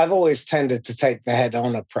 I've always tended to take the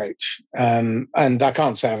head-on approach. And I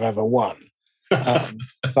can't say I've ever won.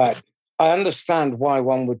 But I understand why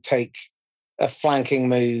one would take a flanking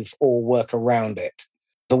move or work around it.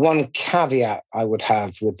 The one caveat I would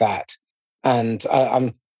have with that, and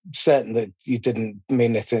I'm certain that you didn't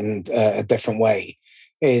mean it in a different way,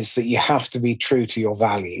 is that you have to be true to your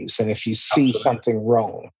values. And if you see Absolutely. something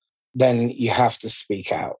wrong, then you have to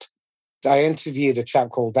speak out. I interviewed a chap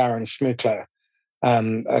called Darren Schmuckler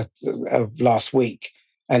last week,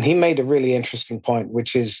 and he made a really interesting point,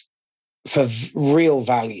 which is for real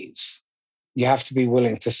values, you have to be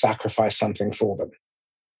willing to sacrifice something for them.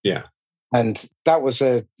 Yeah. And that was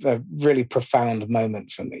a really profound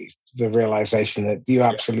moment for me, the realization that you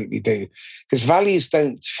absolutely do. Because values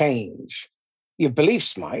don't change. Your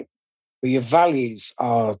beliefs might, but your values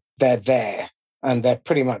they're there and they're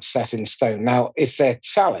pretty much set in stone. Now, if they're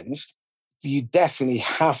challenged, you definitely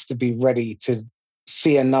have to be ready to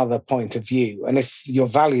see another point of view. And if your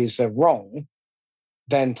values are wrong,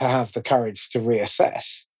 then to have the courage to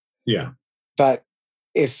reassess. Yeah. But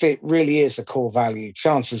if it really is a core value,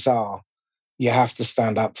 chances are you have to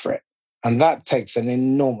stand up for it. And that takes an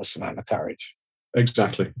enormous amount of courage.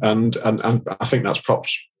 Exactly. And I think that's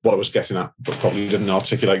perhaps what I was getting at, but probably didn't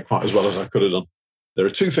articulate quite as well as I could have done. There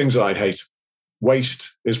are two things that I hate.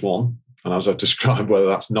 Waste is one. And as I've described, whether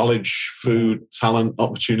that's knowledge, food, talent,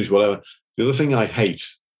 opportunities, whatever. The other thing I hate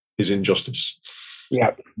is injustice.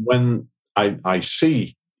 Yeah. When I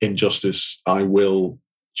see injustice, I will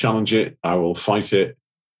challenge it. I will fight it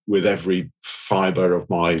with every fiber of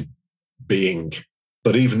my being.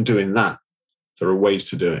 But even doing that, there are ways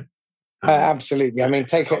to do it. Absolutely. I mean,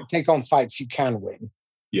 take on fights you can win.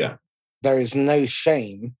 Yeah. There is no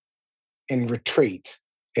shame in retreat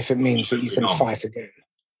if it means that you can fight again.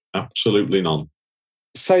 Absolutely none.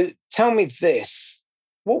 So tell me this.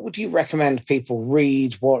 What would you recommend people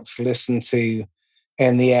read, watch, listen to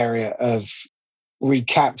in the area of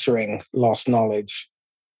recapturing lost knowledge?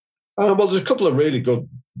 Well, there's a couple of really good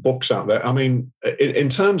books out there. I mean, in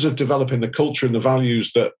terms of developing the culture and the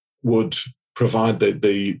values that would provide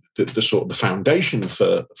the sort of the foundation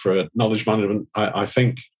for knowledge management, I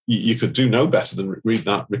think you could do no better than read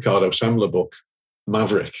that Ricardo Semler book,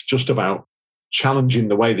 Maverick, just about challenging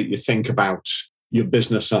the way that you think about your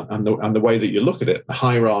business and the way that you look at it, the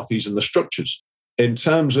hierarchies and the structures. In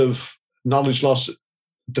terms of knowledge loss,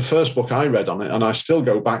 the first book I read on it, and I still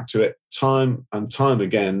go back to it time and time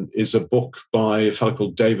again, is a book by a fellow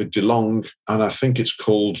called David DeLong, and I think it's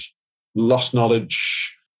called Lost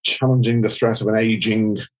Knowledge, Challenging the Threat of an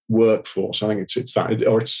Aging Workforce. I think it's that,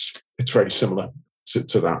 or it's very similar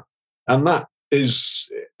to that. And that is,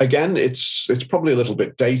 again, it's probably a little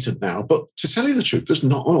bit dated now, but to tell you the truth, there's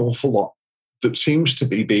not an awful lot that seems to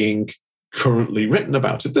be being currently written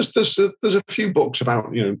about it. There's a few books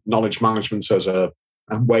about knowledge management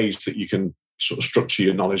and ways that you can sort of structure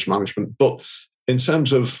your knowledge management. But in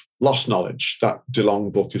terms of lost knowledge, that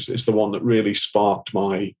DeLong book is the one that really sparked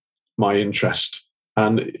my interest.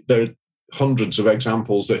 And there are hundreds of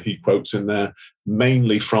examples that he quotes in there,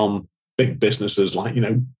 mainly from big businesses like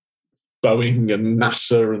Boeing and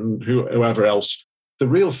NASA and whoever else. The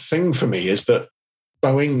real thing for me is that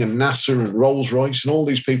Boeing and NASA and Rolls-Royce and all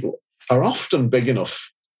these people are often big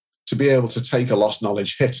enough to be able to take a lost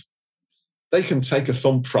knowledge hit. They can take a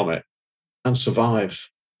thump from it and survive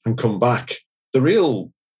and come back. The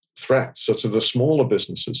real threats are to the smaller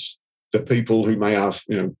businesses, the people who may have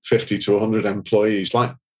 50 to 100 employees,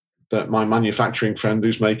 like my manufacturing friend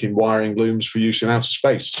who's making wiring looms for use in outer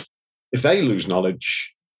space. If they lose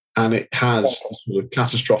knowledge and it has a sort of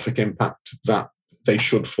catastrophic impact that they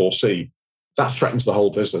should foresee, that threatens the whole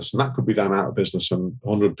business. And that could be them out of business and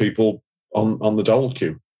 100 people on the dole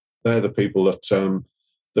queue. They're the people that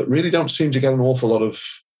really don't seem to get an awful lot of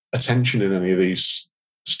attention in any of these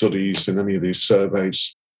studies, in any of these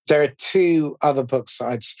surveys. There are two other books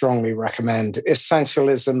I'd strongly recommend.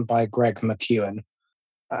 Essentialism by Greg McKeown.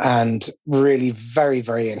 And really very,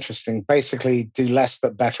 very interesting. Basically, do less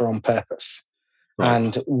but better on purpose. Right.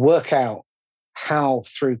 And work out how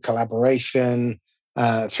through collaboration,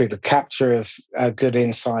 through the capture of good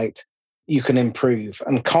insight, you can improve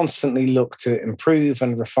and constantly look to improve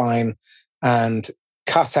and refine and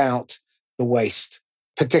cut out the waste,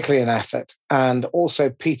 particularly in effort. And also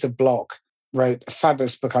Peter Block wrote a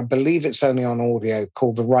fabulous book, I believe it's only on audio,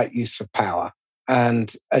 called The Right Use of Power.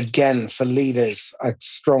 And again, for leaders, I'd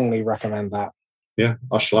strongly recommend that. Yeah,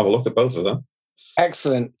 I shall have a look at both of them.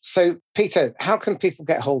 Excellent. So, Peter, how can people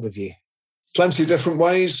get hold of you? Plenty of different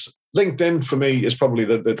ways. LinkedIn, for me, is probably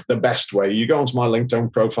the best way. You go onto my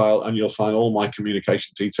LinkedIn profile and you'll find all my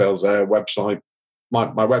communication details there, website. My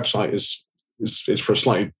website is for a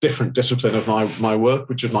slightly different discipline of my work,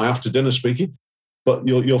 which is my after-dinner speaking. But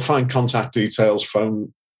you'll find contact details,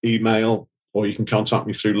 phone, email, or you can contact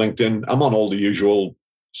me through LinkedIn. I'm on all the usual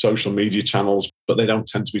social media channels, but they don't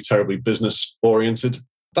tend to be terribly business-oriented.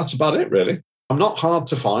 That's about it, really. I'm not hard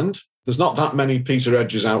to find. There's not that many Peter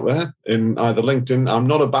Edges out there in either LinkedIn. I'm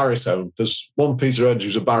not a baritone. There's one Peter Edge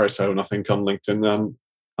who's a baritone, I think, on LinkedIn.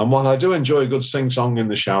 And while I do enjoy a good sing-song in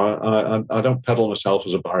the shower, I don't peddle myself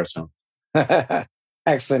as a baritone.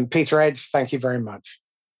 Excellent. Peter Edge, thank you very much.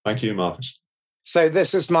 Thank you, Marcus. So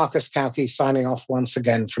this is Marcus Cauchi signing off once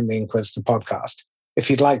again from the Inquisitor podcast. If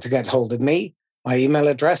you'd like to get hold of me, my email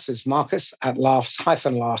address is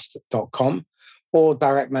marcus@laughs-last.com or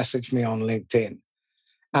direct message me on LinkedIn.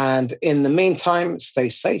 And in the meantime, stay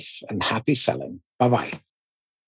safe and happy selling. Bye-bye.